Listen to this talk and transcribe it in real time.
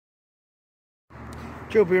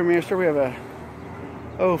Joe Beermaster. We have a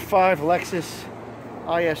 '05 Lexus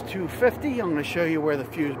IS 250. I'm going to show you where the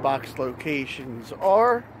fuse box locations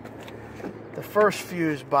are. The first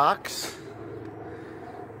fuse box,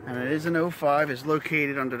 and it is an '05, is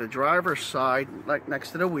located under the driver's side, like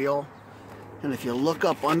next to the wheel. And if you look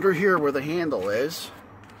up under here where the handle is,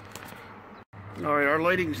 alright, our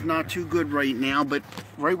lighting's not too good right now, but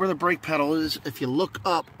right where the brake pedal is, if you look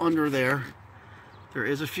up under there, there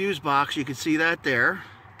is a fuse box. You can see that there.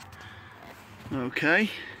 Okay.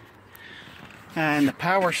 And the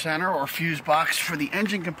power center or fuse box for the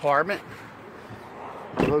engine compartment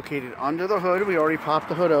is located under the hood. We already popped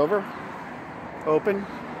the hood over. Open.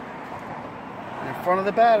 And in front of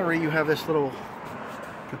the battery, you have this little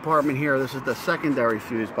compartment here. This is the secondary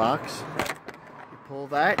fuse box. You pull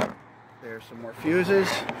that. There's some more fuses.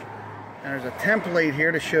 And there's a template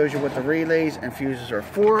here that shows you what the relays and fuses are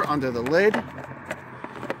for under the lid.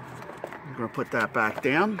 I'm going to put that back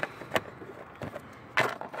down.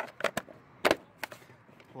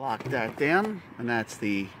 Lock that down, and that's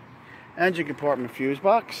the engine compartment fuse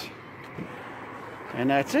box. And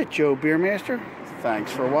that's it, Joe Beermaster.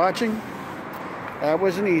 Thanks for watching. That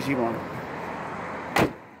was an easy one.